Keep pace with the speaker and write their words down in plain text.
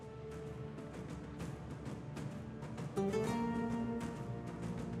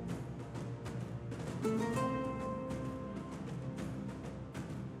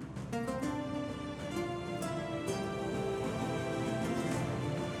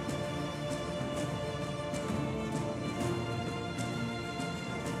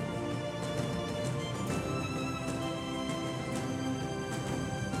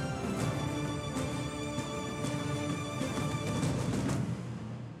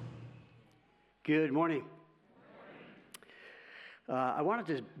Good morning. I wanted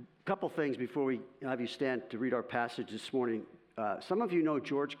to, a couple things before we have you stand to read our passage this morning. Some of you know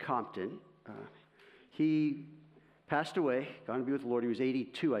George Compton. He passed away, gone to be with the Lord. He was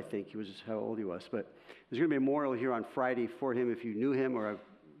 82, I think. He was how old he was. But there's going to be a memorial here on Friday for him if you knew him or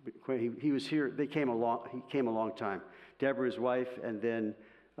he was here. He came a long time. Deborah, his wife, and then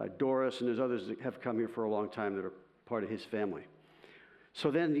Doris, and there's others that have come here for a long time that are part of his family. So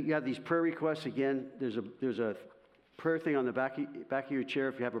then you have these prayer requests. Again, there's a prayer thing on the back of your chair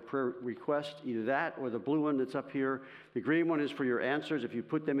if you have a prayer request, either that or the blue one that's up here. The green one is for your answers. If you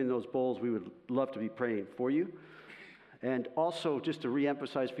put them in those bowls, we would love to be praying for you. And also, just to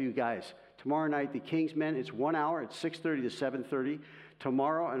reemphasize for you guys, tomorrow night, the King's Men, it's 1 hour. It's 6:30 to 7:30.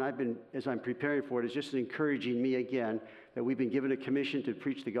 Tomorrow, and as I'm preparing for it, it's just encouraging me again that we've been given a commission to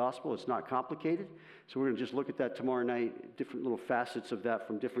preach the gospel. It's not complicated. So we're going to just look at that tomorrow night, different little facets of that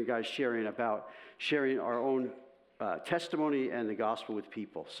from different guys sharing our own testimony and the gospel with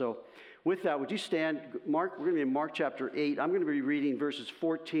people. So with that, would you stand? Mark, we're going to be in Mark chapter 8. I'm going to be reading verses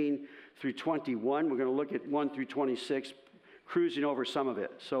 14 through 21. We're going to look at 1 through 26, cruising over some of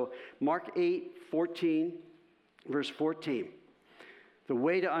it. So Mark 8, 14, verse 14. The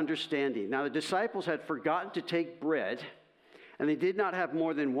way to understanding. Now the disciples had forgotten to take bread, and they did not have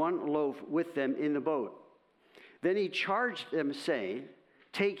more than one loaf with them in the boat. Then he charged them, saying,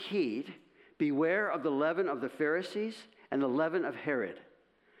 "Take heed, beware of the leaven of the Pharisees and the leaven of Herod."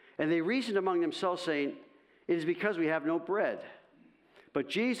 And they reasoned among themselves, saying, "It is because we have no bread." But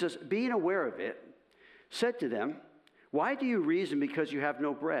Jesus, being aware of it, said to them, "Why do you reason because you have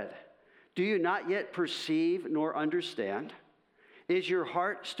no bread? Do you not yet perceive nor understand? Is your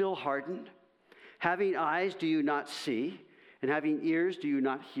heart still hardened? Having eyes, do you not see? And having ears, do you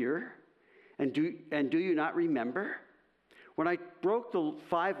not hear? And do you not remember? When I broke the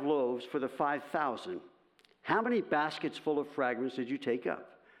 5 loaves for the 5,000, how many baskets full of fragments did you take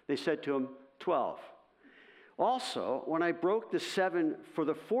up?" They said to him, 12. "Also, when I broke the 7 for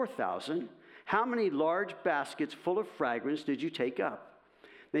the 4,000, how many large baskets full of fragments did you take up?"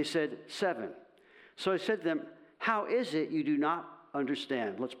 They said, 7. So I said to them, "How is it you do not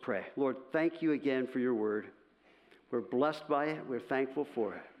understand?" Let's pray. Lord, thank you again for your word. We're blessed by it. We're thankful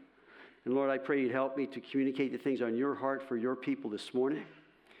for it. And Lord, I pray you'd help me to communicate the things on your heart for your people this morning.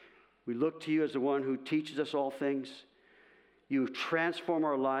 We look to you as the one who teaches us all things. You transform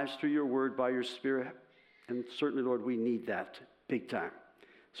our lives through your word by your Spirit. And certainly, Lord, we need that big time.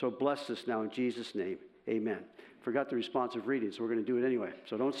 So bless us now in Jesus' name. Amen. Forgot the responsive reading, so we're going to do it anyway.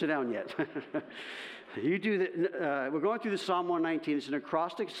 So don't sit down yet. You do we're going through the Psalm 119. It's an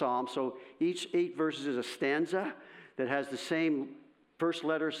acrostic psalm, so each 8 verses is a stanza that has the same first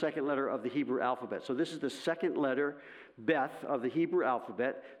letter, second letter of the Hebrew alphabet. So this is the second letter, Beth, of the Hebrew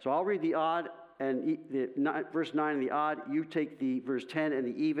alphabet. So I'll read the odd and verse 9 and the odd. You take the verse 10 and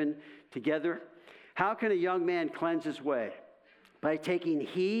the even together. How can a young man cleanse his way? By taking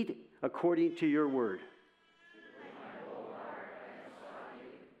heed according to your word.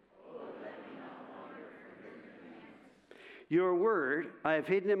 Your word I have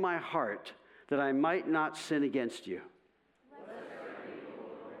hidden in my heart, that I might not sin against you.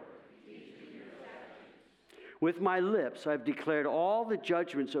 With my lips I have declared all the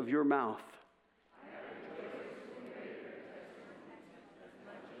judgments of your mouth.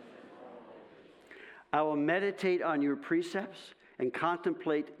 I will meditate on your precepts and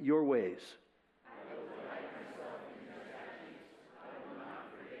contemplate your ways.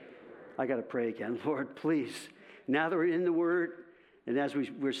 I got to pray again. Lord, please. Now that we're in the word, and as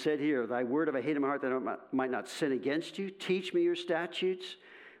we're said here, thy word have I hid in my heart that I might not sin against you. Teach me your statutes.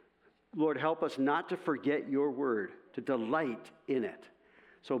 Lord, help us not to forget your word, to delight in it.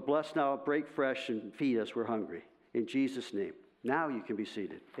 So bless now, break fresh, and feed us. We're hungry. In Jesus' name. Now you can be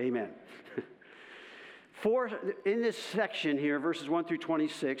seated. Amen. In this section here, verses 1 through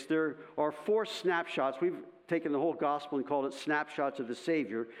 26, there are 4 snapshots. We've taken the whole gospel and called it snapshots of the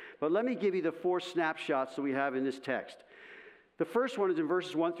Savior. But let me give you the 4 snapshots that we have in this text. The first one is in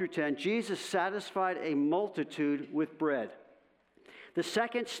verses 1 through 10. Jesus satisfied a multitude with bread. The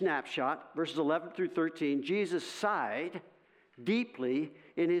second snapshot, verses 11 through 13, Jesus sighed deeply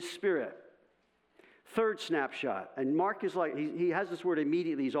in his spirit. Third snapshot, and Mark is like, he has this word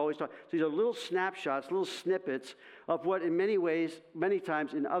immediately, he's always talking. So these are little snapshots, little snippets of what in many ways, many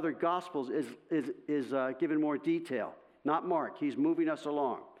times in other gospels is given more detail. Not Mark, he's moving us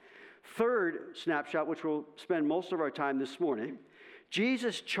along. Third snapshot, which we'll spend most of our time this morning,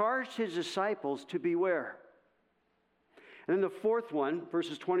 Jesus charged his disciples to beware. And then the fourth one,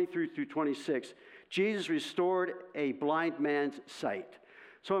 verses 23 through 26, Jesus restored a blind man's sight.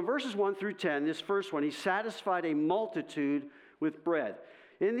 So in verses 1 through 10, this first one, he satisfied a multitude with bread.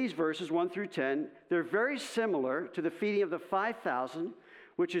 In these verses, 1 through 10, they're very similar to the feeding of the 5,000,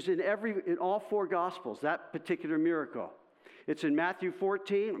 which is in all four Gospels, that particular miracle. It's in Matthew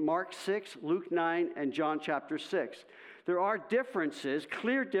 14, Mark 6, Luke 9, and John chapter 6. There are differences,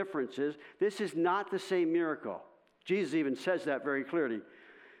 clear differences. This is not the same miracle. Jesus even says that very clearly.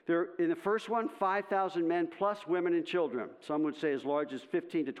 In the first one, 5,000 men plus women and children. Some would say as large as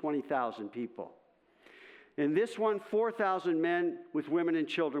 15 to 20,000 people. In this one, 4,000 men with women and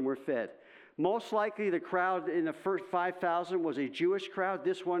children were fed. Most likely the crowd in the first 5,000 was a Jewish crowd.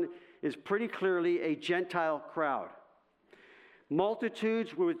 This one is pretty clearly a Gentile crowd.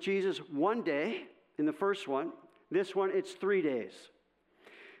 Multitudes were with Jesus one day in the first one. This one, it's 3 days.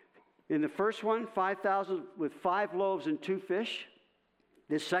 In the first one, 5,000 with 5 loaves and 2 fish.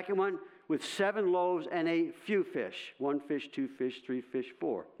 This second one with 7 loaves and a few fish. 1 fish, 2 fish, 3 fish,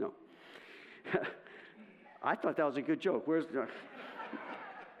 4. No. I thought that was a good joke.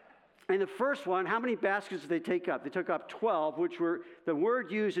 In the first one, how many baskets did they take up? They took up 12, which were, the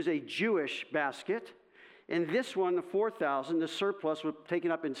word used is a Jewish basket. In this one, the 4,000, the surplus was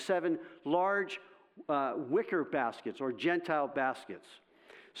taken up in 7 large wicker baskets or Gentile baskets.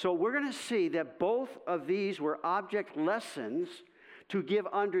 So we're going to see that both of these were object lessons to give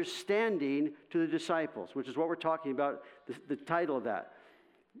understanding to the disciples, which is what we're talking about, the title of that.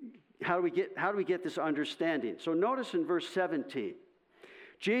 How do we get this understanding? So notice in verse 17,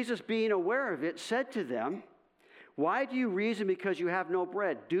 Jesus, being aware of it, said to them, "Why do you reason because you have no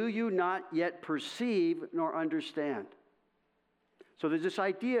bread? Do you not yet perceive nor understand?" So there's this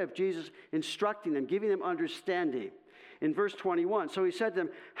idea of Jesus instructing them, giving them understanding. In verse 21, so he said to them,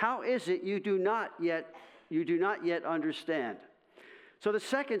 "How is it you do not yet understand?" So the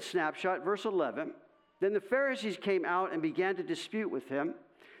second snapshot, verse 11, then the Pharisees came out and began to dispute with him,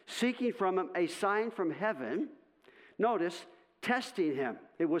 seeking from him a sign from heaven. Notice, testing him.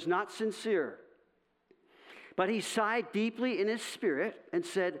 It was not sincere. But he sighed deeply in his spirit and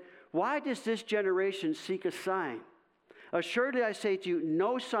said, "Why does this generation seek a sign? Assuredly I say to you,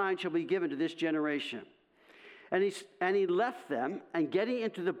 no sign shall be given to this generation." And he left them, and getting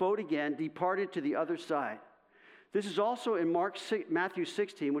into the boat again, departed to the other side. This is also in Matthew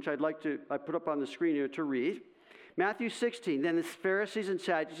 16, which I put up on the screen here to read. Matthew 16, then the Pharisees and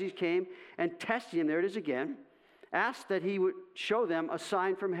Sadducees came and testing him, there it is again, asked that he would show them a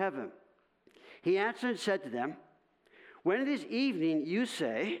sign from heaven. He answered and said to them, "When it is evening, you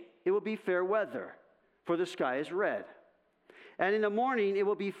say, it will be fair weather, for the sky is red. And in the morning, it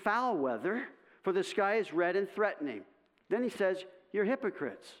will be foul weather, for the sky is red and threatening." Then he says, "You're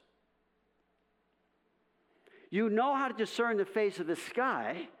hypocrites. You know how to discern the face of the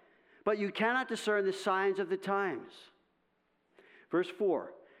sky, but you cannot discern the signs of the times." Verse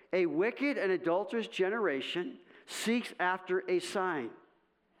 4, "A wicked and adulterous generation seeks after a sign,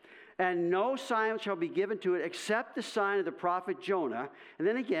 and no sign shall be given to it except the sign of the prophet Jonah." And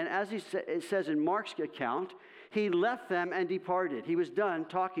then again, as it says in Mark's account, he left them and departed. He was done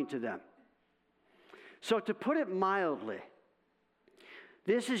talking to them. So to put it mildly,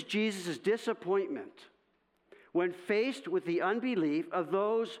 this is Jesus' disappointment when faced with the unbelief of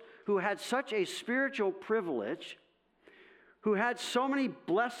those who had such a spiritual privilege, who had so many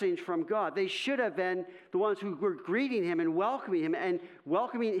blessings from God. They should have been the ones who were greeting him and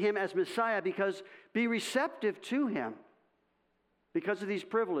welcoming him as Messiah, because be receptive to him because of these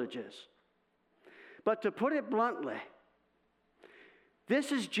privileges. But to put it bluntly,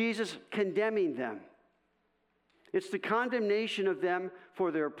 this is Jesus condemning them. It's the condemnation of them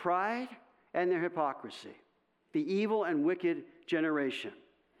for their pride and their hypocrisy, the evil and wicked generation.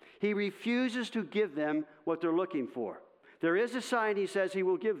 He refuses to give them what they're looking for. There is a sign he says he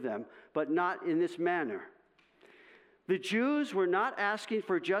will give them, but not in this manner. The Jews were not asking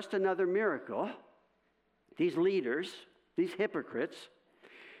for just another miracle. These leaders, these hypocrites,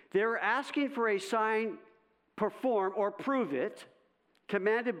 they were asking for a sign, perform or prove it,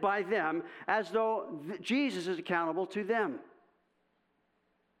 commanded by them, as though Jesus is accountable to them.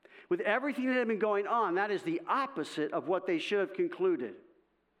 With everything that had been going on, that is the opposite of what they should have concluded.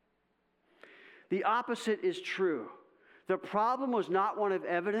 The opposite is true. The problem was not one of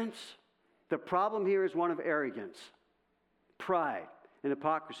evidence. The problem here is one of arrogance, pride, and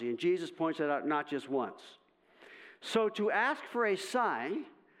hypocrisy. And Jesus points that out not just once. So to ask for a sign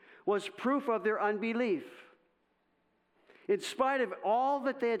was proof of their unbelief. In spite of all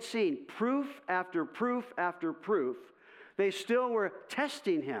that they had seen, proof after proof after proof, they still were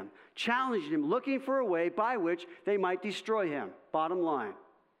testing him, challenging him, looking for a way by which they might destroy him. Bottom line.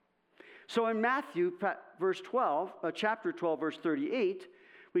 So in Matthew chapter 12, verse 38,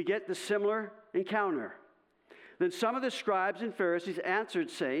 we get the similar encounter. Then some of the scribes and Pharisees answered,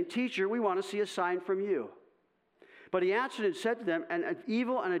 saying, Teacher, we want to see a sign from you. But he answered and said to them, An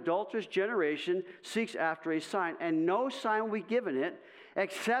evil and adulterous generation seeks after a sign, and no sign will be given it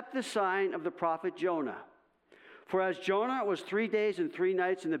except the sign of the prophet Jonah. For as Jonah was 3 days and 3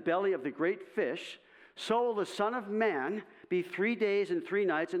 nights in the belly of the great fish, so will the Son of Man be 3 days and 3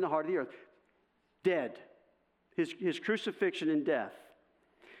 nights in the heart of the earth. Dead. His crucifixion and death.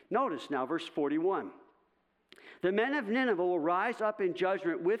 Notice now verse 41. The men of Nineveh will rise up in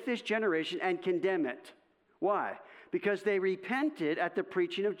judgment with this generation and condemn it. Why? Because they repented at the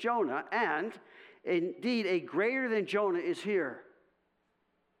preaching of Jonah, and indeed a greater than Jonah is here.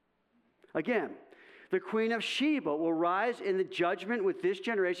 Again, the queen of Sheba will rise in the judgment with this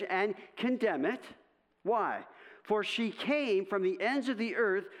generation and condemn it. Why? For she came from the ends of the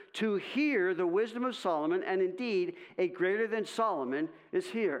earth to hear the wisdom of Solomon, and indeed a greater than Solomon is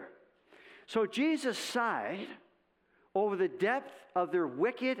here. So Jesus sighed over the depth of their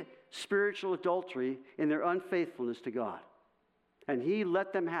wicked spiritual adultery in their unfaithfulness to God. And he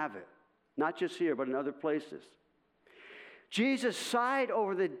let them have it, not just here, but in other places. Jesus sighed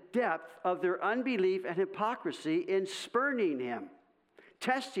over the depth of their unbelief and hypocrisy in spurning him,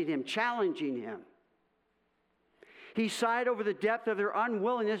 testing him, challenging him. He sighed over the depth of their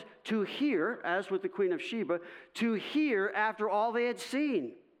unwillingness to hear, as with the Queen of Sheba, to hear after all they had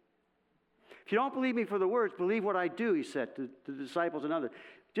seen. If you don't believe me for the words, believe what I do, he said to the disciples and others.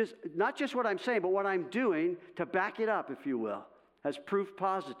 Not just what I'm saying, but what I'm doing to back it up, if you will, as proof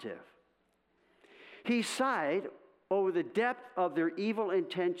positive. He sighed over the depth of their evil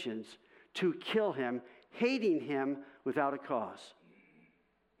intentions to kill him, hating him without a cause.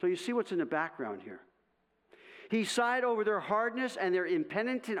 So you see what's in the background here. He sighed over their hardness and their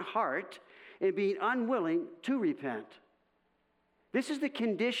impenitent heart in being unwilling to repent. This is the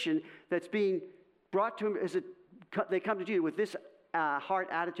condition that's being brought to him as they come to Jesus with this heart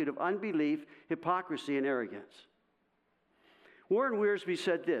attitude of unbelief, hypocrisy, and arrogance. Warren Wiersbe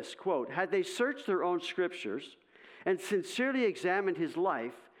said this, quote, had they searched their own scriptures and sincerely examined his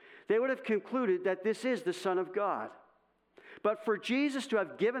life, they would have concluded that this is the Son of God. But for Jesus to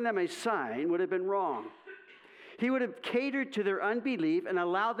have given them a sign would have been wrong. He would have catered to their unbelief and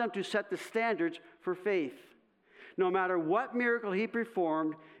allowed them to set the standards for faith. No matter what miracle he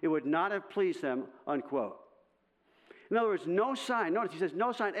performed, it would not have pleased them, unquote. In other words, no sign, notice he says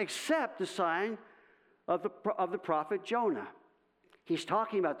no sign except the sign of the prophet Jonah. He's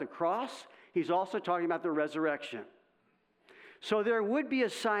talking about the cross. He's also talking about the resurrection. So there would be a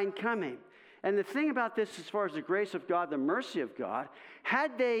sign coming. And the thing about this, as far as the grace of God, the mercy of God,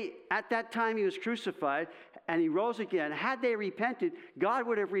 had they, at that time he was crucified and he rose again, had they repented, God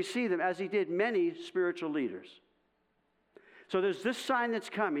would have received them as he did many spiritual leaders. So there's this sign that's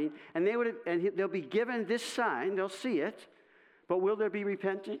coming, and they'll be given this sign, they'll see it, but will there be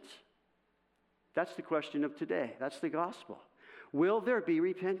repentance? That's the question of today. That's the gospel. Will there be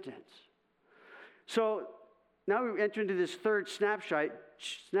repentance? So now we enter into this third snapshot.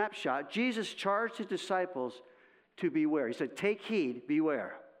 Jesus charged his disciples to beware. He said, take heed,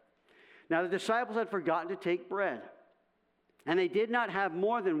 beware. Now the disciples had forgotten to take bread, and they did not have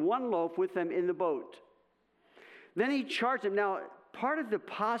more than one loaf with them in the boat. Then he charged them. Now, part of the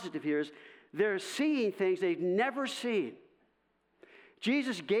positive here is they're seeing things they've never seen.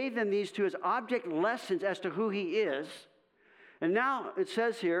 Jesus gave them these two as object lessons as to who he is. And now it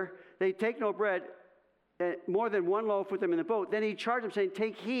says here, they take no bread, more than one loaf with them in the boat. Then he charged them saying,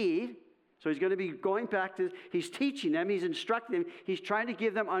 take heed. So he's going to be going back to, he's teaching them, he's instructing them, he's trying to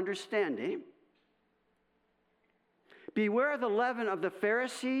give them understanding. Beware of the leaven of the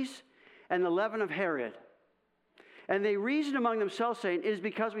Pharisees and the leaven of Herod. And they reasoned among themselves, saying, it is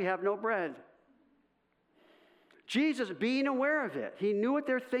because we have no bread. Jesus, being aware of it, he knew what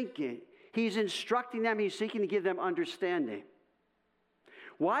they're thinking. He's instructing them. He's seeking to give them understanding.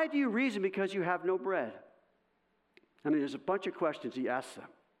 Why do you reason because you have no bread? I mean, there's a bunch of questions he asks them.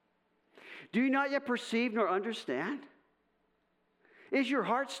 Do you not yet perceive nor understand? Is your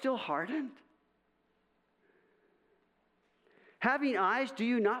heart still hardened? Having eyes, do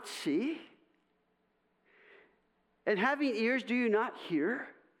you not see? And having ears, do you not hear?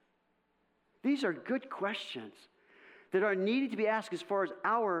 These are good questions that are needed to be asked as far as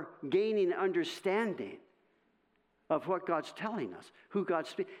our gaining understanding of what God's telling us, who God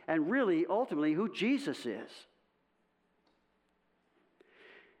speaks, and really, ultimately, who Jesus is.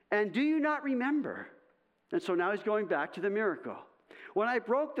 And do you not remember? And so now he's going back to the miracle. When I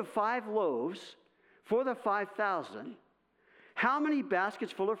broke the 5 loaves for the 5,000, how many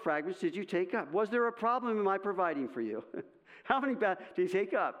baskets full of fragments did you take up? Was there a problem in my providing for you? How many baskets did you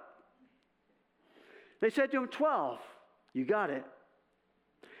take up? They said to him, 12. You got it.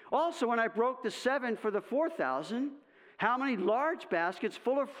 Also, when I broke the 7 for the 4,000, how many large baskets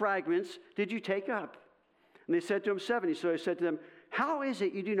full of fragments did you take up? And they said to him, 70. So he said to them, how is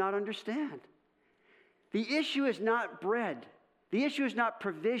it you do not understand? The issue is not bread. The issue is not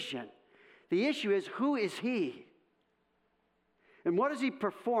provision. The issue is, who is he? And what has he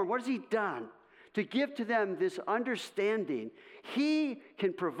performed? What has he done to give to them this understanding? He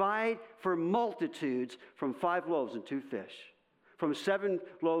can provide for multitudes from 5 loaves and 2 fish, from 7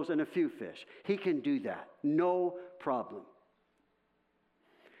 loaves and a few fish. He can do that. No problem.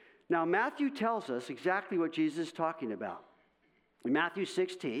 Now, Matthew tells us exactly what Jesus is talking about. In Matthew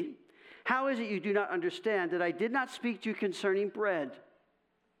 16, how is it you do not understand that I did not speak to you concerning bread,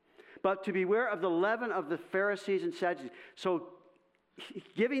 but to beware of the leaven of the Pharisees and Sadducees? So,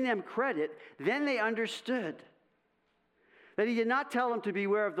 giving them credit, then they understood that he did not tell them to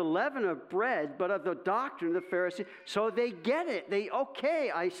beware of the leaven of bread, but of the doctrine of the Pharisees. So they get it.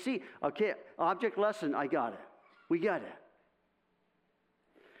 Okay, I see. Okay, object lesson, I got it. We got it.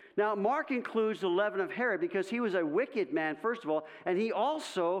 Now, Mark includes the leaven of Herod because he was a wicked man, first of all, and he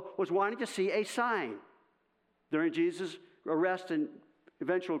also was wanting to see a sign during Jesus' arrest and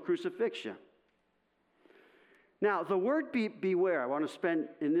eventual crucifixion. Now, the word beware, I want to spend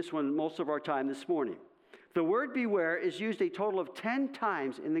in this one most of our time this morning. The word beware is used a total of 10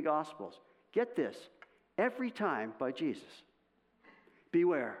 times in the Gospels. Get this, every time by Jesus.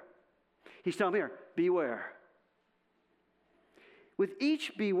 Beware. He's telling me here, beware. With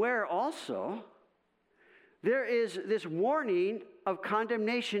each beware also, there is this warning of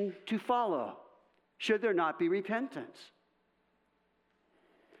condemnation to follow, should there not be repentance.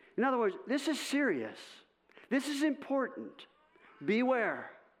 In other words, this is serious. This is important.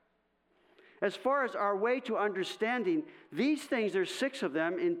 Beware. As far as our way to understanding these things, there's 6 of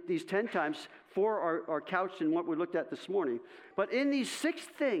them in these 10 times. 4 are couched in what we looked at this morning. But in these 6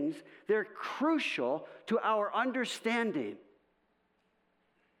 things, they're crucial to our understanding.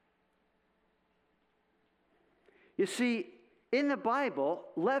 You see, in the Bible,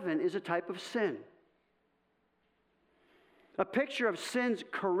 leaven is a type of sin. A picture of sin's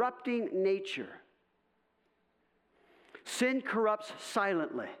corrupting nature. Sin corrupts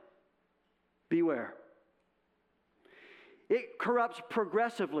silently. Beware. It corrupts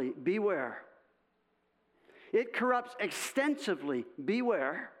progressively. Beware. It corrupts extensively.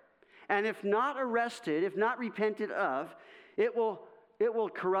 Beware. And if not arrested, if not repented of, it will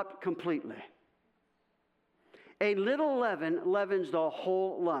corrupt completely. A little leaven leavens the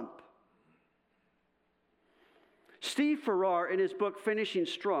whole lump. Steve Farrar, in his book Finishing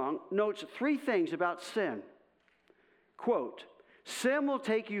Strong, notes 3 things about sin. Quote, sin will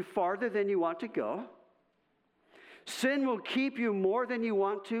take you farther than you want to go. Sin will keep you more than you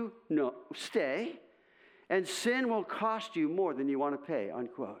want to stay. And sin will cost you more than you want to pay,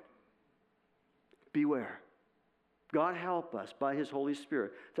 unquote. Beware. God help us by His Holy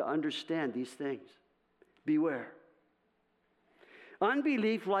Spirit to understand these things. Beware.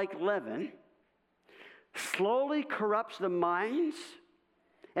 Unbelief, like leaven, slowly corrupts the minds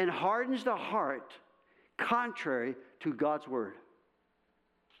and hardens the heart, contrary to God's word.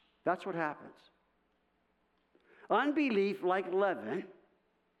 That's what happens. Unbelief, like leaven,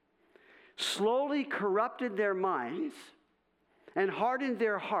 slowly corrupted their minds and hardened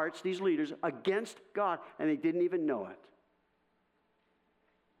their hearts, these leaders, against God, and they didn't even know it.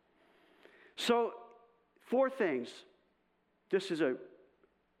 So, 4 things. This is an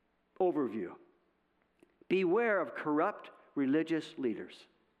overview. Beware of corrupt religious leaders.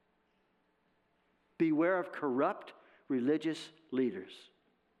 Beware of corrupt religious leaders.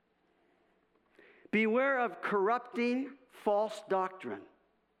 Beware of corrupting false doctrine.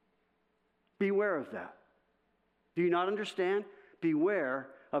 Beware of that. Do you not understand? Beware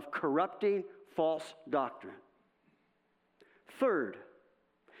of corrupting false doctrine. Third,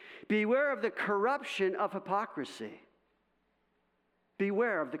 beware of the corruption of hypocrisy.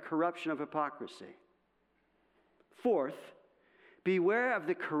 Beware of the corruption of hypocrisy. Fourth, beware of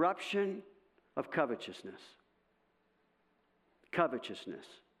the corruption of covetousness. Covetousness.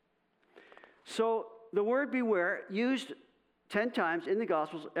 So the word beware, used 10 times in the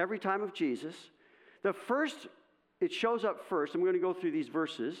Gospels, every time of Jesus. The first, it shows up first, and we're going to go through these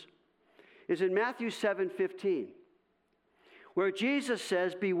verses, is in Matthew 7:15, where Jesus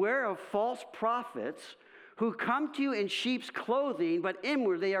says, beware of false prophets who come to you in sheep's clothing, but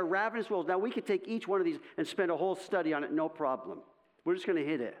inwardly they are ravenous wolves. Now, we could take each one of these and spend a whole study on it, no problem. We're just going to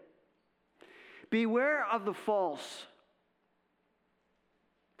hit it. Beware of the false.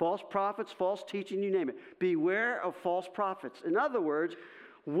 False prophets, false teaching, you name it. Beware of false prophets. In other words,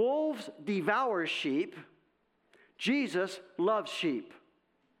 wolves devour sheep. Jesus loves sheep.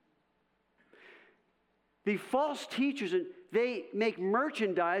 The false teachers, they make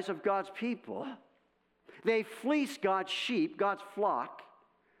merchandise of God's people. They fleece God's sheep, God's flock.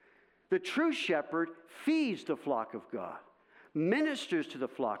 The true shepherd feeds the flock of God, ministers to the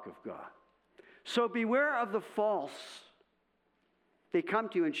flock of God. So beware of the false. They come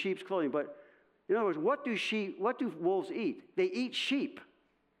to you in sheep's clothing, but in other words, what do wolves eat? They eat sheep.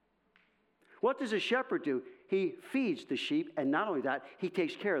 What does a shepherd do? He feeds the sheep, and not only that, he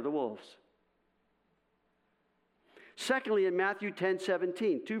takes care of the wolves. Secondly, in Matthew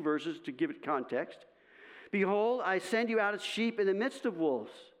 10:17, 2 verses to give it context. Behold, I send you out as sheep in the midst of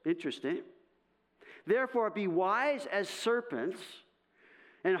wolves. Interesting. Therefore, be wise as serpents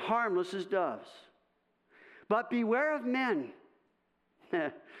and harmless as doves. But beware of men,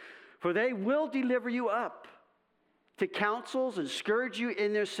 for they will deliver you up to councils and scourge you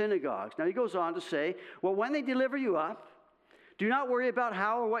in their synagogues. Now he goes on to say, well, when they deliver you up, do not worry about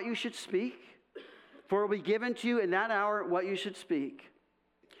how or what you should speak, for it will be given to you in that hour what you should speak.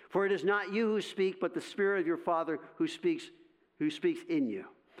 For it is not you who speak, but the Spirit of your Father who speaks in you.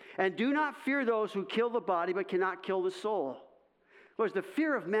 And do not fear those who kill the body, but cannot kill the soul. Because the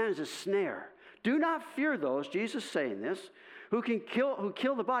fear of man is a snare. Do not fear those, Jesus is saying this, who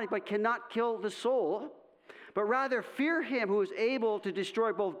kill the body, but cannot kill the soul. But rather fear him who is able to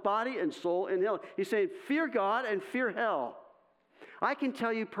destroy both body and soul in hell. He's saying, fear God and fear hell. I can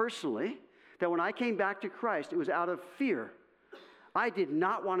tell you personally that when I came back to Christ, it was out of fear. I did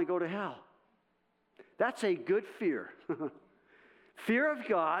not want to go to hell. That's a good fear. Fear of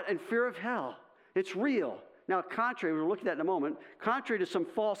God and fear of hell. It's real. Now, contrary, we'll look at that in a moment, contrary to some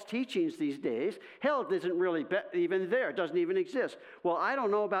false teachings these days, hell isn't really even there. It doesn't even exist. Well, I don't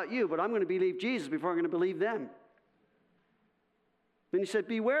know about you, but I'm going to believe Jesus before I'm going to believe them. Then he said,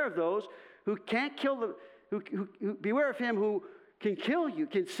 beware of those who can't kill beware of him who can kill you,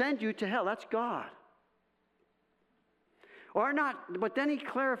 can send you to hell. That's God. But then he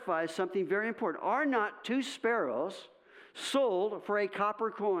clarifies something very important. Are not 2 sparrows sold for a copper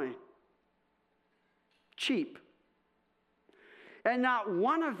coin? Cheap. And not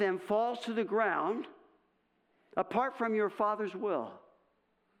one of them falls to the ground apart from your Father's will.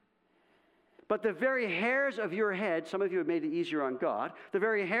 But the very hairs of your head, some of you have made it easier on God, the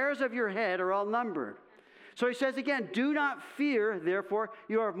very hairs of your head are all numbered. So he says again, do not fear, therefore,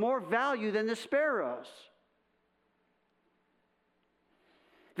 you are of more value than the sparrows.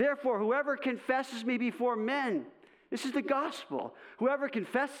 Therefore, whoever confesses me before men, this is the gospel. Whoever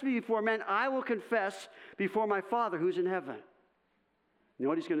confesses me before men, I will confess before my Father who's in heaven. You know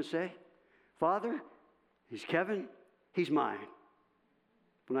what he's going to say? Father, he's Kevin, he's mine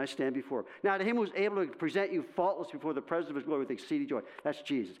when I stand before him. Now, to him who is able to present you faultless before the presence of his glory with exceeding joy, that's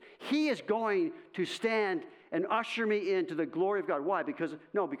Jesus. He is going to stand and usher me into the glory of God. Why? Because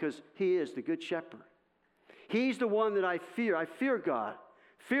he is the good shepherd. He's the one that I fear. I fear God.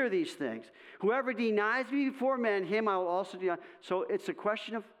 Fear these things. Whoever denies me before men, him I will also deny. So it's a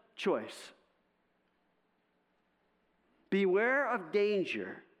question of choice. Beware of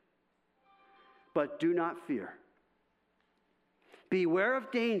danger, but do not fear. Beware of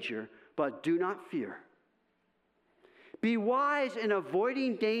danger, but do not fear. Be wise in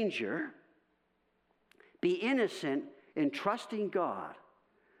avoiding danger. Be innocent in trusting God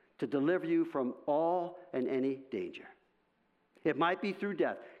to deliver you from all and any danger. It might be through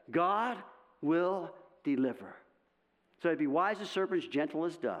death. God will deliver. So be wise as serpents, gentle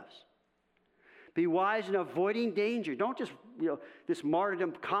as doves. Be wise in avoiding danger. Don't just, this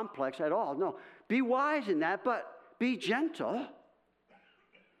martyrdom complex at all. No. Be wise in that, but be gentle.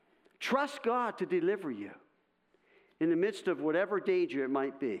 Trust God to deliver you in the midst of whatever danger it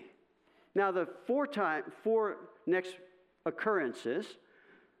might be. Now, the four next occurrences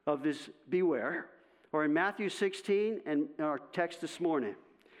of this beware or in Matthew 16 and our text this morning.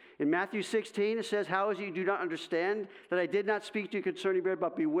 In Matthew 16, it says, how is it you do not understand that I did not speak to you concerning bread,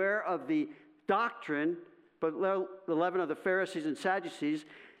 but beware of the doctrine, but the leaven of the Pharisees and Sadducees.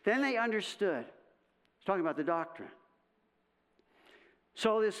 Then they understood. It's talking about the doctrine.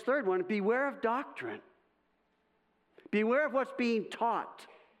 So this third one, beware of doctrine. Beware of what's being taught.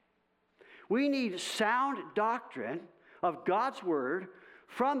 We need sound doctrine of God's word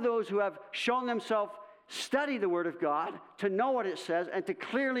from those who have shown themselves study the Word of God, to know what it says, and to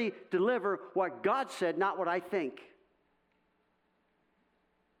clearly deliver what God said, not what I think.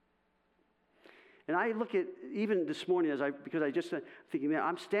 And I look at, even this morning, because I just thinking, man,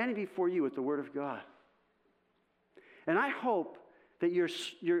 I'm standing before you with the Word of God. And I hope that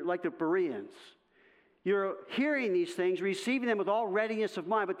you're like the Bereans. You're hearing these things, receiving them with all readiness of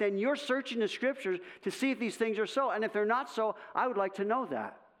mind, but then you're searching the Scriptures to see if these things are so. And if they're not so, I would like to know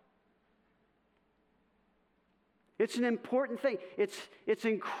that. It's an important thing. It's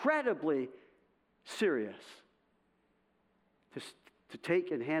incredibly serious to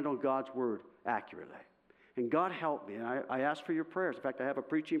take and handle God's Word accurately. And God help me. And I ask for your prayers. In fact, I have a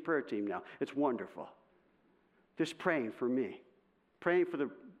preaching prayer team now. It's wonderful. Just praying for me. Praying for the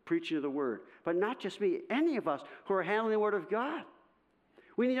preaching of the Word. But not just me, any of us who are handling the Word of God.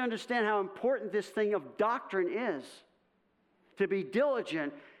 We need to understand how important this thing of doctrine is. To be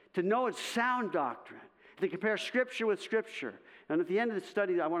diligent, to know it's sound doctrine. To compare Scripture with Scripture. And at the end of the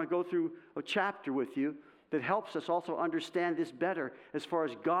study, I want to go through a chapter with you that helps us also understand this better as far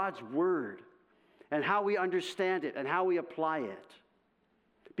as God's Word and how we understand it and how we apply it.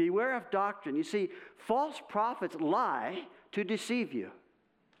 Beware of doctrine. You see, false prophets lie to deceive you.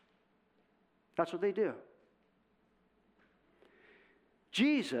 That's what they do.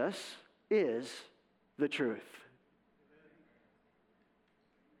 Jesus is the truth.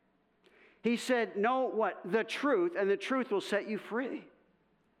 He said, know what? The truth, and the truth will set you free.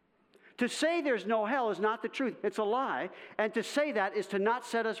 To say there's no hell is not the truth. It's a lie. And to say that is to not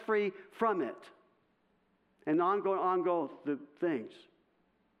set us free from it. And on go the things.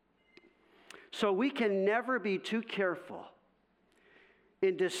 So we can never be too careful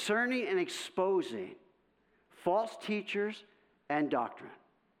in discerning and exposing false teachers and doctrine.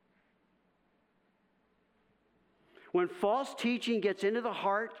 When false teaching gets into the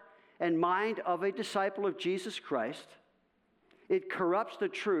heart and mind of a disciple of Jesus Christ, it corrupts the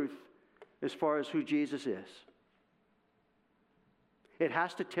truth as far as who Jesus is. It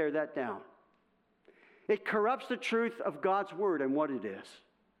has to tear that down. It corrupts the truth of God's Word and what it is.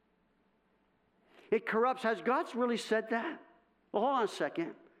 It corrupts. Has God really said that? Well, hold on a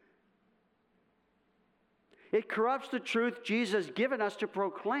second. It corrupts the truth Jesus has given us to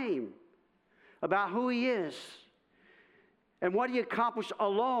proclaim about who He is and what He accomplished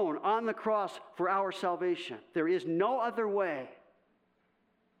alone on the cross for our salvation. There is no other way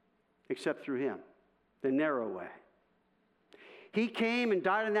except through Him, the narrow way. He came and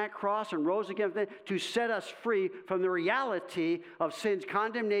died on that cross and rose again to set us free from the reality of sin's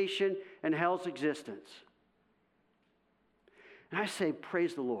condemnation and hell's existence. And I say,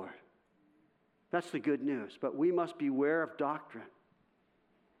 praise the Lord. That's the good news. But we must beware of doctrine.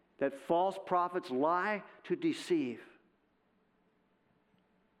 That false prophets lie to deceive.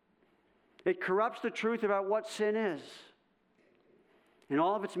 It corrupts the truth about what sin is in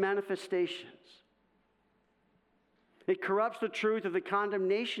all of its manifestations. It corrupts the truth of the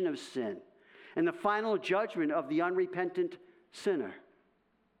condemnation of sin and the final judgment of the unrepentant sinner.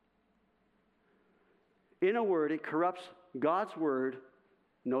 In a word, it corrupts God's Word,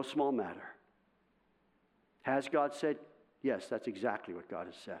 no small matter. Has God said? Yes, that's exactly what God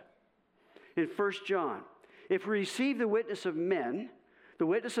has said. In 1 John, if we receive the witness of men, the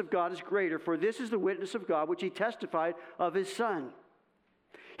witness of God is greater, for this is the witness of God which He testified of His Son.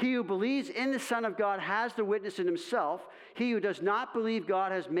 He who believes in the Son of God has the witness in himself. He who does not believe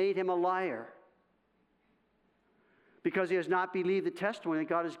God has made him a liar, because he has not believed the testimony that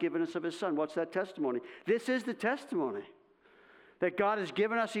God has given us of His Son. What's that testimony? This is the testimony, that God has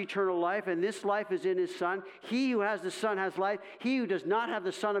given us eternal life, and this life is in His Son. He who has the Son has life. He who does not have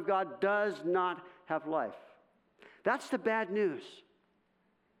the Son of God does not have life. That's the bad news.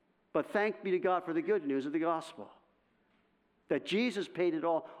 But thanks be to God for the good news of the gospel. That Jesus paid it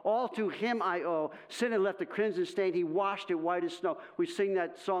all. All to Him I owe. Sin had left a crimson stain. He washed it white as snow. We sing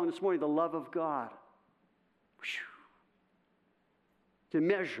that song this morning, the love of God. Whew. It's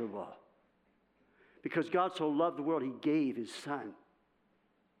immeasurable. Because God so loved the world, He gave His Son.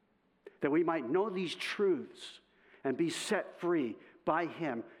 That we might know these truths and be set free by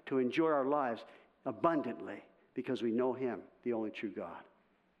Him to enjoy our lives abundantly, because we know Him, the only true God.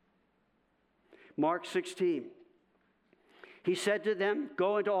 Mark 16. He said to them,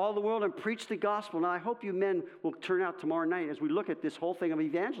 go into all the world and preach the gospel. Now, I hope you men will turn out tomorrow night as we look at this whole thing of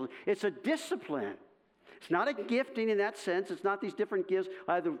evangelism. It's a discipline. It's not a gifting in that sense. It's not these different gifts.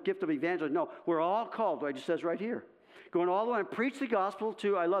 I have the gift of evangelism. No, we're all called. It just says right here. Going all the way and preach the gospel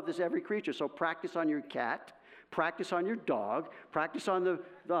to, I love this, every creature. So practice on your cat. Practice on your dog. Practice on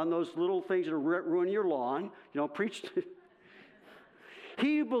those little things that are ruining your lawn. Preach.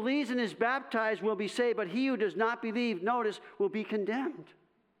 He who believes and is baptized will be saved, but he who does not believe, notice, will be condemned.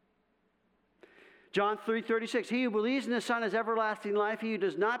 John 3:36, he who believes in the Son has everlasting life. He who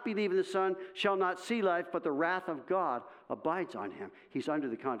does not believe in the Son shall not see life, but the wrath of God abides on him. He's under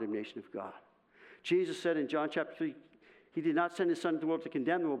the condemnation of God. Jesus said in John chapter 3, He did not send his Son into the world to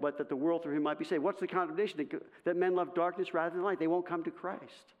condemn the world, but that the world through him might be saved. What's the condemnation? That men love darkness rather than light. They won't come to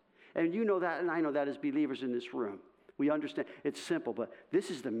Christ. And you know that, and I know that as believers in this room. We understand. It's simple, but this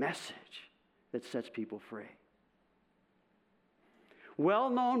is the message that sets people free.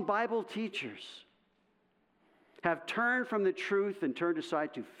 Well-known Bible teachers have turned from the truth and turned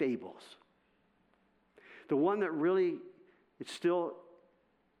aside to fables. The one that really, it's still,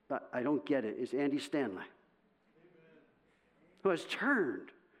 I don't get it, is Andy Stanley. Amen. Who has turned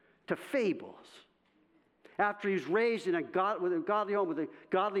to fables after he's raised in with a godly home with a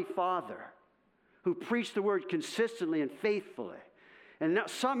godly father who preached the word consistently and faithfully. And now,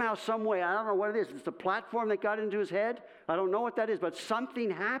 somehow, some way, I don't know what it is. It's the platform that got into his head. I don't know what that is, but something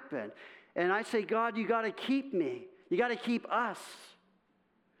happened. And I say, God, you got to keep me. You got to keep us,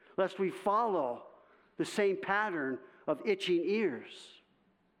 lest we follow the same pattern of itching ears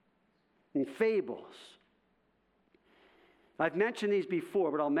and fables. I've mentioned these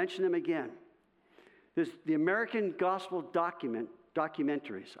before, but I'll mention them again. There's the American Gospel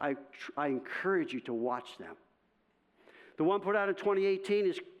documentaries. I encourage you to watch them. The one put out in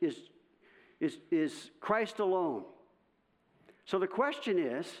 2018 is Christ Alone. So the question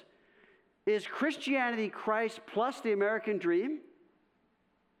is Christianity Christ plus the American dream?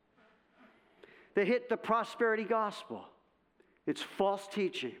 They hit the prosperity gospel. It's false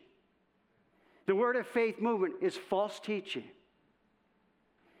teaching. The Word of Faith movement is false teaching.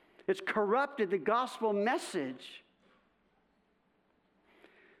 It's corrupted the gospel message.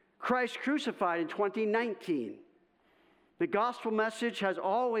 Christ crucified in 2019. The gospel message has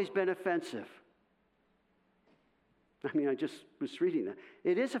always been offensive. I mean, I just was reading that.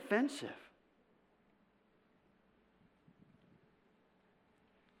 It is offensive.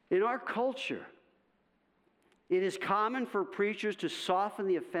 In our culture, it is common for preachers to soften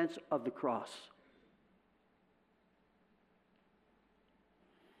the offense of the cross.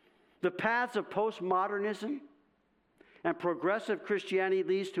 The paths of postmodernism and progressive Christianity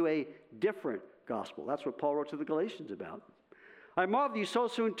leads to a different gospel. That's what Paul wrote to the Galatians about. I marvel you so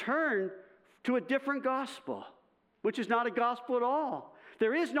soon turn to a different gospel, which is not a gospel at all.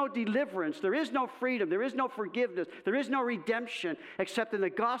 There is no deliverance. There is no freedom. There is no forgiveness. There is no redemption except in the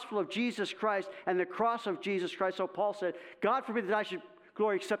gospel of Jesus Christ and the cross of Jesus Christ. So Paul said, God forbid that I should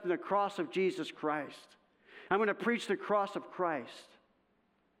glory except in the cross of Jesus Christ. I'm going to preach the cross of Christ.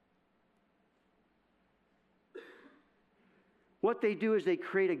 What they do is they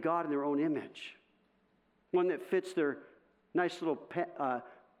create a God in their own image, one that fits their nice little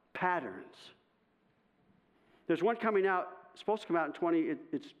patterns. There's one coming out, supposed to come out in 20,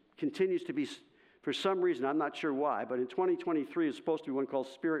 it continues to be, for some reason, I'm not sure why, but in 2023 it's supposed to be one called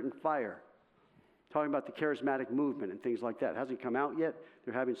Spirit and Fire, talking about the charismatic movement and things like that. It hasn't come out yet.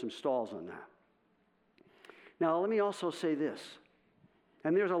 They're having some stalls on that. Now, let me also say this,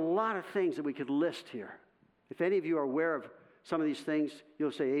 and there's a lot of things that we could list here. If any of you are aware of some of these things,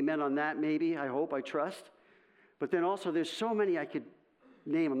 you'll say amen on that maybe, I hope, I trust. But then also there's so many I could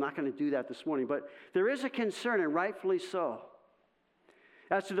name. I'm not going to do that this morning. But there is a concern, and rightfully so,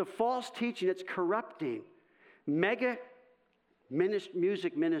 as to the false teaching that's corrupting mega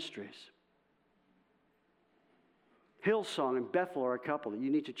music ministries. Hillsong and Bethel are a couple that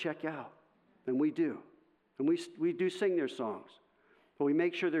you need to check out. And we do. And we do sing their songs. But we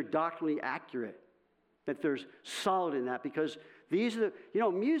make sure they're doctrinally accurate, that there's solid in that, because these are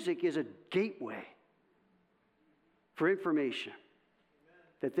the, music is a gateway for information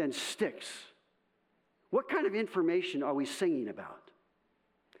that then sticks. What kind of information are we singing about?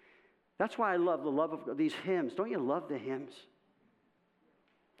 That's why I love the love of these hymns. Don't you love the hymns?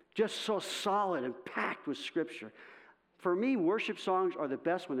 Just so solid and packed with Scripture. For me, worship songs are the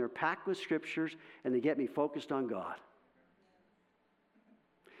best when they're packed with Scriptures and they get me focused on God.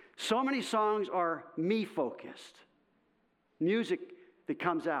 So many songs are me-focused. Music that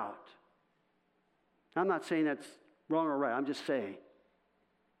comes out. I'm not saying that's wrong or right. I'm just saying.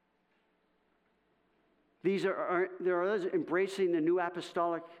 There are others embracing the New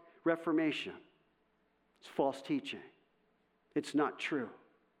Apostolic Reformation. It's false teaching. It's not true.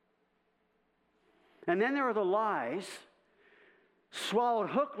 And then there are the lies swallowed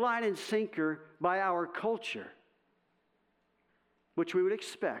hook, line, and sinker by our culture, which we would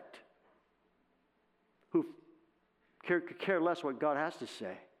expect, who could care less what God has to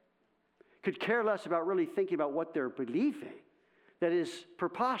say, could care less about really thinking about what they're believing, that is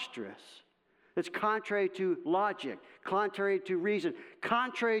preposterous, that's contrary to logic, contrary to reason,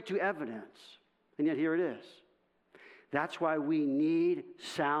 contrary to evidence. And yet here it is. That's why we need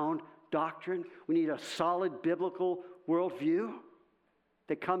sound doctrine. We need a solid biblical worldview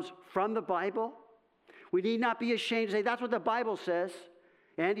that comes from the Bible. We need not be ashamed to say, that's what the Bible says.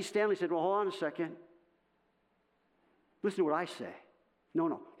 Andy Stanley said, well, hold on a second. Listen to what I say.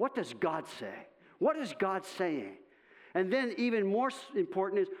 No. What does God say? What is God saying? And then even more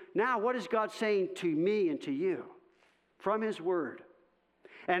important is, now what is God saying to me and to you from His Word?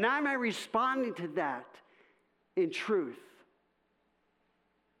 And am I responding to that in truth?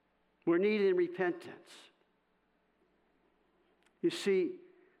 We're needed in repentance. You see,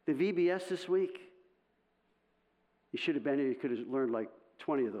 the VBS this week, you should have been here. You could have learned like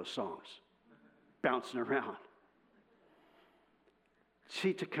 20 of those songs, bouncing around.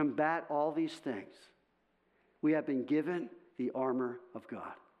 See, to combat all these things, we have been given the armor of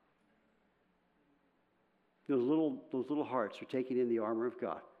God. Those little hearts are taking in the armor of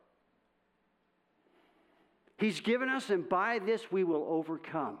God. He's given us, and by this we will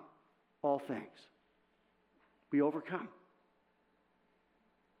overcome all things. We overcome.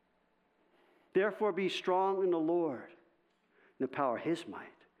 Therefore, be strong in the Lord, in the power of His might.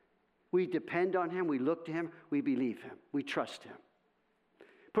 We depend on Him, we look to Him, we believe Him, we trust Him.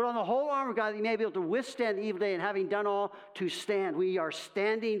 Put on the whole armor of God that you may be able to withstand the evil day, and having done all, to stand. We are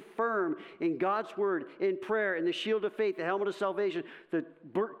standing firm in God's word, in prayer, in the shield of faith, the helmet of salvation, the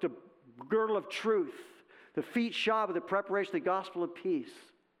girdle of truth, the feet shod with the preparation of the gospel of peace.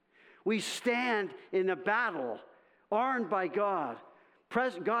 We stand in a battle, armed by God,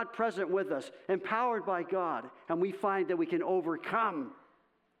 God present with us, empowered by God, and we find that we can overcome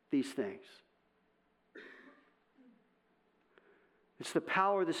these things. It's the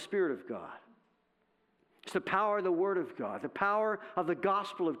power of the Spirit of God. It's the power of the Word of God, the power of the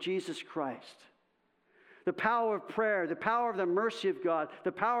gospel of Jesus Christ, the power of prayer, the power of the mercy of God,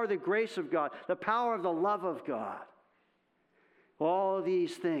 the power of the grace of God, the power of the love of God. All of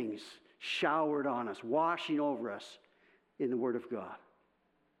these things showered on us, washing over us in the Word of God.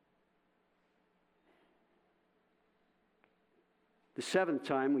 The seventh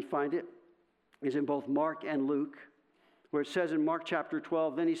time we find it is in both Mark and Luke, where it says in Mark chapter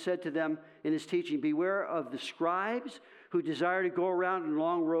 12, then he said to them in his teaching, beware of the scribes who desire to go around in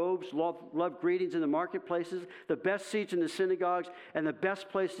long robes, love greetings in the marketplaces, the best seats in the synagogues, and the best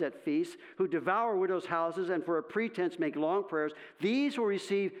places at feasts, who devour widows' houses and for a pretense make long prayers. These will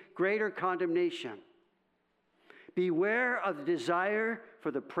receive greater condemnation. Beware of the desire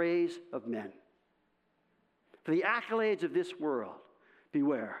for the praise of men. For the accolades of this world,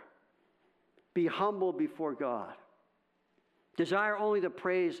 beware. Be humble before God. Desire only the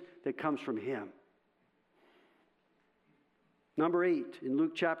praise that comes from Him. Number 8, in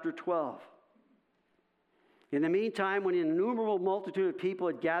Luke chapter 12. In the meantime, when an innumerable multitude of people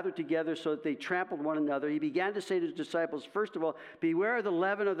had gathered together so that they trampled one another, He began to say to His disciples, first of all, beware of the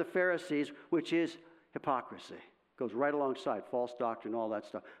leaven of the Pharisees, which is hypocrisy. Goes right alongside false doctrine, all that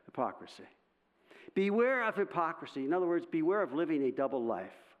stuff, hypocrisy. Beware of hypocrisy. In other words, beware of living a double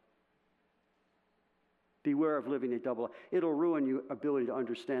life. Beware of living a double life. It'll ruin your ability to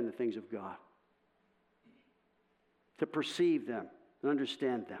understand the things of God, to perceive them and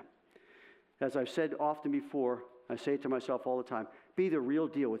understand them. As I've said often before, I say it to myself all the time, be the real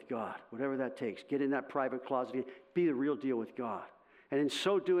deal with God, whatever that takes. Get in that private closet, be the real deal with God. And in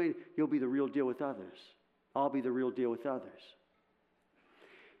so doing, you'll be the real deal with others. I'll be the real deal with others.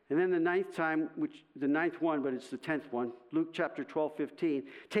 And then the ninth time, the ninth one, but it's the 10th one, Luke chapter 12, 15.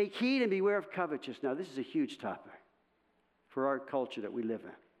 Take heed and beware of covetousness. Now, this is a huge topic for our culture that we live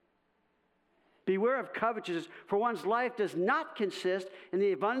in. Beware of covetousness, for one's life does not consist in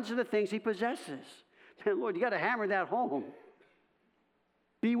the abundance of the things he possesses. Man, Lord, you got to hammer that home.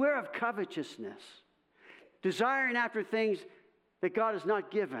 Beware of covetousness, desiring after things that God has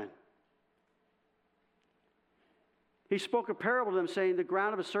not given. He spoke a parable to them, saying, the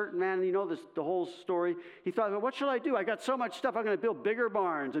ground of a certain man, and you know this, the whole story. He thought, well, what shall I do? I got so much stuff. I'm going to build bigger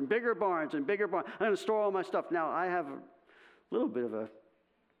barns and bigger barns and bigger barns. I'm going to store all my stuff. Now, I have a little bit of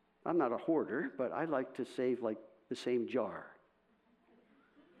I'm not a hoarder, but I like to save like the same jar.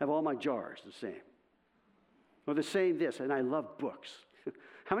 I have all my jars the same. Or the same this, and I love books.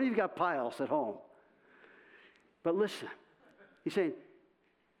 How many of you got piles at home? But listen, he's saying,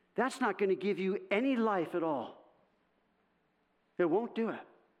 that's not going to give you any life at all. It won't do it.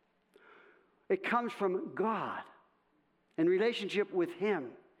 It comes from God in relationship with Him.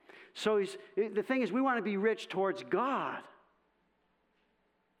 So the thing is, we want to be rich towards God,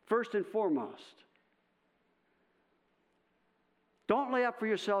 first and foremost. Don't lay up for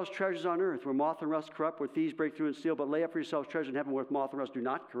yourselves treasures on earth, where moth and rust corrupt, where thieves break through and steal, but lay up for yourselves treasures in heaven, where moth and rust do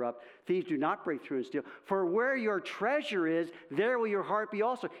not corrupt, thieves do not break through and steal. For where your treasure is, there will your heart be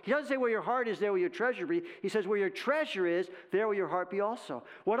also. He doesn't say where your heart is, there will your treasure be. He says where your treasure is, there will your heart be also.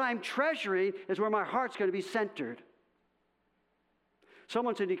 What I'm treasuring is where my heart's going to be centered.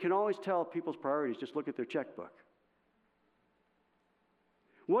 Someone said you can always tell people's priorities, just look at their checkbook.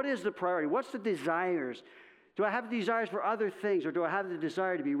 What is the priority? What's the desires? Do I have desires for other things, or do I have the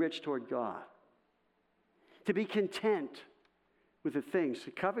desire to be rich toward God? To be content with the things.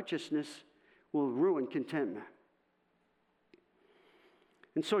 Covetousness will ruin contentment.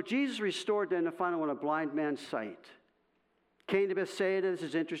 And so Jesus restored then the final one, a blind man's sight. Came to Bethsaida, this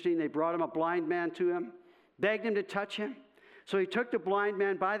is interesting, they brought him a blind man to him, begged him to touch him. So he took the blind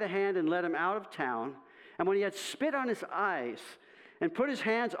man by the hand and led him out of town. And when he had spit on his eyes and put his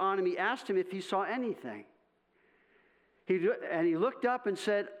hands on him, he asked him if he saw anything. He looked up and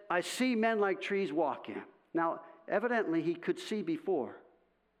said, I see men like trees walking. Now, evidently, he could see before.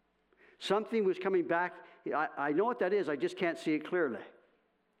 Something was coming back. I know what that is. I just can't see it clearly.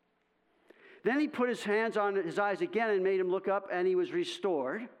 Then he put his hands on his eyes again and made him look up, and he was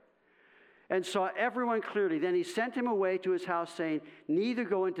restored and saw everyone clearly. Then he sent him away to his house, saying, neither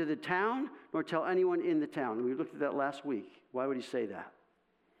go into the town nor tell anyone in the town. And we looked at that last week. Why would he say that?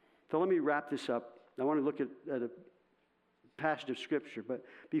 So let me wrap this up. I want to look at a passage of Scripture, but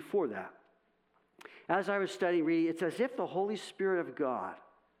before that, as I was studying, reading, it's as if the Holy Spirit of God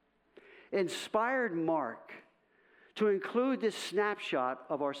inspired Mark to include this snapshot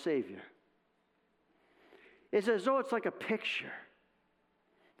of our Savior. It's as though it's like a picture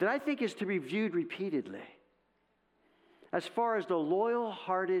that I think is to be viewed repeatedly as far as the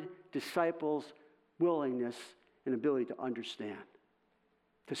loyal-hearted disciples' willingness and ability to understand,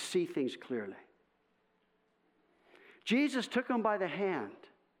 to see things clearly. Jesus took him by the hand,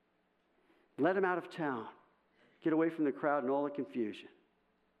 led him out of town, get away from the crowd and all the confusion.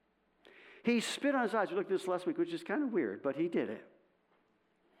 He spit on his eyes. We looked at this last week, which is kind of weird, but he did it.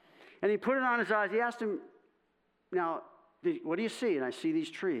 And he put it on his eyes. He asked him, now, what do you see? And I see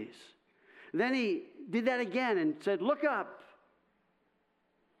these trees. Then he did that again and said, look up.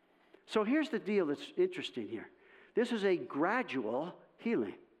 So here's the deal that's interesting here. This is a gradual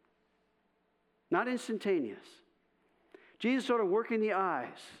healing, not instantaneous. Jesus sort of working the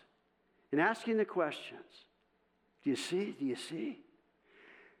eyes and asking the questions. Do you see? Do you see?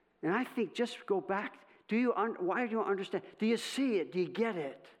 And I think just go back. Why do you understand? Do you see it? Do you get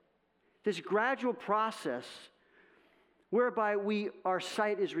it? This gradual process whereby our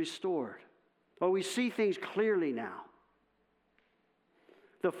sight is restored, or we see things clearly now.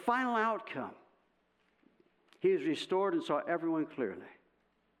 The final outcome, he is restored and saw everyone clearly.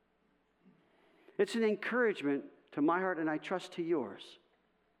 It's an encouragement to my heart, and I trust to yours.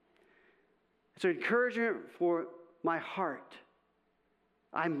 It's an encouragement for my heart.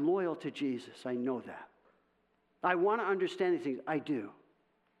 I'm loyal to Jesus. I know that. I want to understand these things. I do.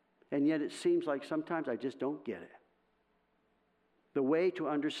 And yet it seems like sometimes I just don't get it. The way to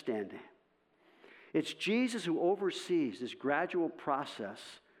understanding. It's Jesus who oversees this gradual process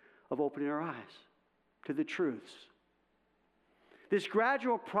of opening our eyes to the truths. This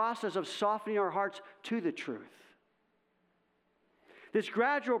gradual process of softening our hearts to the truth. This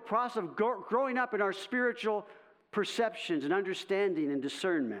gradual process of growing up in our spiritual perceptions and understanding and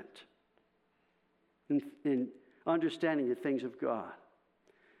discernment and understanding the things of God.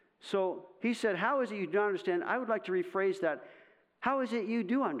 So he said, how is it you don't understand? I would like to rephrase that. How is it you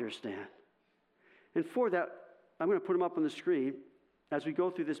do understand? And for that, I'm going to put them up on the screen as we go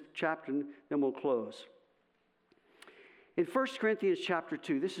through this chapter, and then we'll close. In 1 Corinthians chapter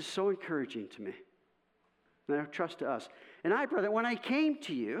 2, this is so encouraging to me. And I trust to us. And I, brother, when I came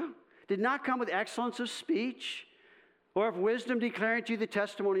to you, did not come with excellence of speech or of wisdom declaring to you the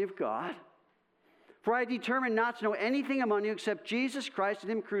testimony of God. For I determined not to know anything among you except Jesus Christ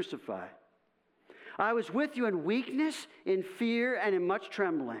and him crucified. I was with you in weakness, in fear, and in much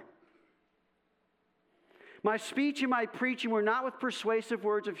trembling. My speech and my preaching were not with persuasive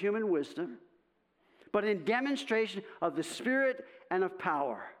words of human wisdom, but in demonstration of the Spirit and of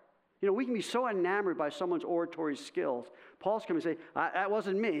power. You know, we can be so enamored by someone's oratory skills. Paul's coming and say, that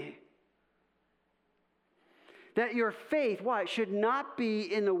wasn't me. That your faith, why? Should not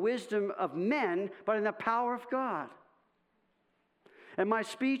be in the wisdom of men, but in the power of God. And my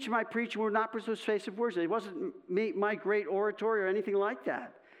speech and my preaching were not persuasive words. It wasn't my great oratory or anything like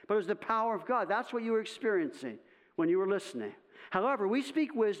that. But it was the power of God. That's what you were experiencing when you were listening. However, we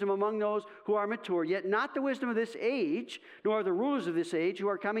speak wisdom among those who are mature, yet not the wisdom of this age, nor the rulers of this age who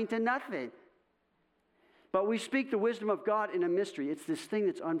are coming to nothing. But we speak the wisdom of God in a mystery. It's this thing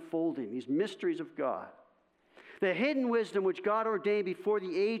that's unfolding, these mysteries of God. The hidden wisdom which God ordained before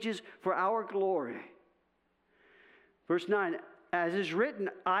the ages for our glory. Verse 9, as is written,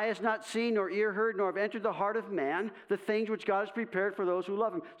 eye has not seen, nor ear heard, nor have entered the heart of man, the things which God has prepared for those who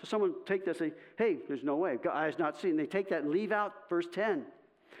love him. So someone take this and say, hey, there's no way. God, eye has not seen. They take that and leave out verse 10.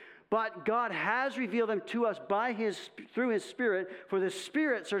 But God has revealed them to us through his Spirit, for the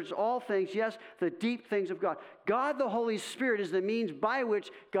Spirit searches all things, yes, the deep things of God. God, the Holy Spirit, is the means by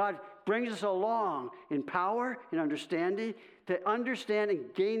which God brings us along in power and understanding to understand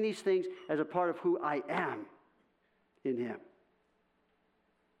and gain these things as a part of who I am in him.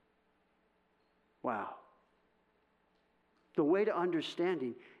 Wow. The way to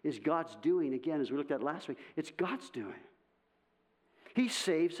understanding is God's doing, again, as we looked at last week. It's God's doing. He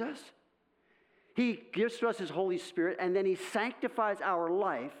saves us. He gives to us his Holy Spirit, and then he sanctifies our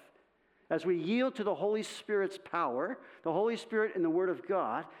life as we yield to the Holy Spirit's power, the Holy Spirit in the Word of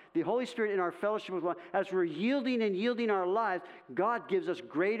God, the Holy Spirit in our fellowship with one. As we're yielding our lives, God gives us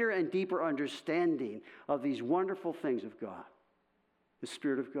greater and deeper understanding of these wonderful things of God, the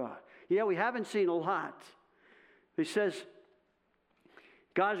Spirit of God. Yeah, we haven't seen a lot. He says,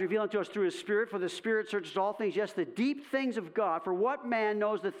 God is revealing to us through his Spirit, for the Spirit searches all things, yes, the deep things of God. For what man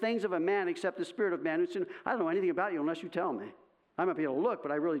knows the things of a man except the Spirit of man? I don't know anything about you unless you tell me. I might be able to look,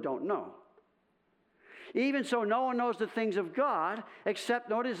 but I really don't know. Even so, no one knows the things of God except,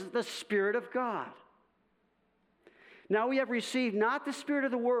 notice, the Spirit of God. Now we have received not the spirit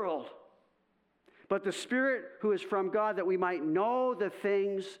of the world, but the Spirit who is from God, that we might know the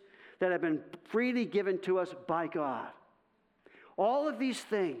things that have been freely given to us by God. All of these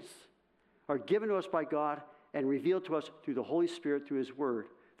things are given to us by God and revealed to us through the Holy Spirit, through his Word,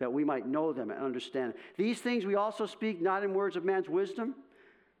 that we might know them and understand. These things we also speak not in words of man's wisdom,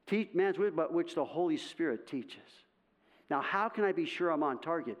 but which the Holy Spirit teaches. Now, how can I be sure I'm on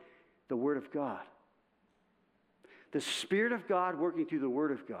target? The Word of God. The Spirit of God working through the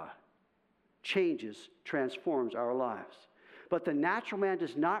Word of God changes, transforms our lives. But the natural man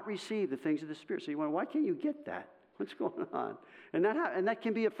does not receive the things of the Spirit. So you wonder, why can't you get that? What's going on? And that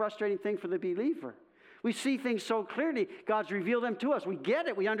can be a frustrating thing for the believer. We see things so clearly. God's revealed them to us. We get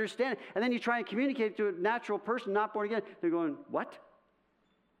it. We understand it. And then you try and communicate it to a natural person not born again. They're going, what?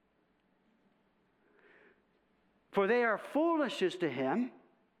 For they are foolishness to him,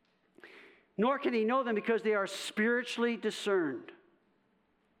 nor can he know them because they are spiritually discerned.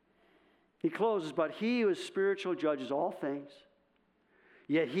 He closes, but he who is spiritual judges all things,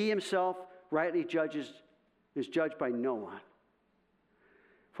 yet he himself rightly is judged by no one.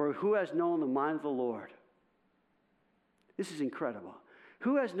 For who has known the mind of the Lord? This is incredible.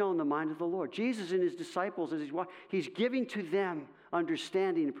 Who has known the mind of the Lord? Jesus and his disciples, as he's giving to them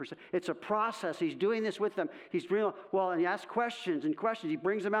understanding. It's a process. He's doing this with them. And he asks questions and questions. He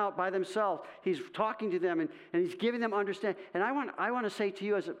brings them out by themselves. He's talking to them and he's giving them understanding. And I want to say to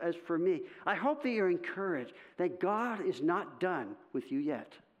you, as for me, I hope that you're encouraged that God is not done with you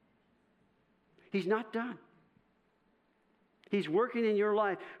yet. He's not done. He's working in your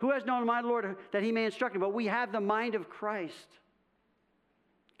life. Who has known the mind of the Lord that he may instruct him? But we have the mind of Christ.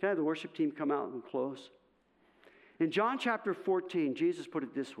 Can I have the worship team come out and close? In John chapter 14, Jesus put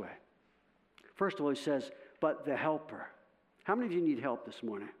it this way. First of all, he says, but the helper. How many of you need help this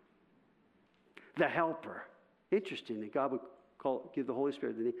morning? The helper. Interesting that God would give the Holy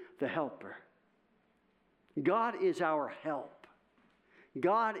Spirit the helper. God is our help.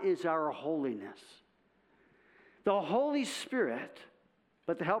 God is our holiness. The Holy Spirit,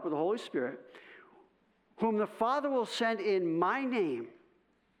 but the help of the Holy Spirit, whom the Father will send in my name,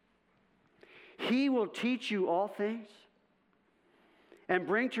 he will teach you all things and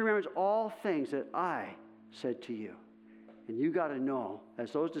bring to remembrance all things that I said to you. And you got to know,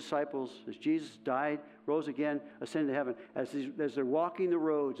 as those disciples, as Jesus died, rose again, ascended to heaven, as they're walking the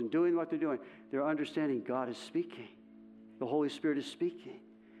roads and doing what they're doing, they're understanding God is speaking. The Holy Spirit is speaking.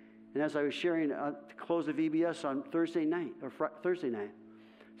 And as I was sharing to close the VBS on Thursday night,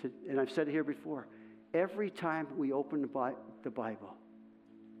 and I've said it here before, every time we open the Bible,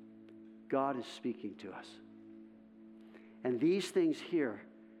 God is speaking to us. And these things here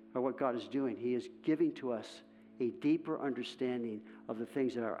are what God is doing. He is giving to us a deeper understanding of the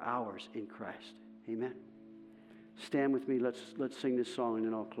things that are ours in Christ. Amen. Stand with me. Let's sing this song, and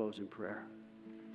then I'll close in prayer.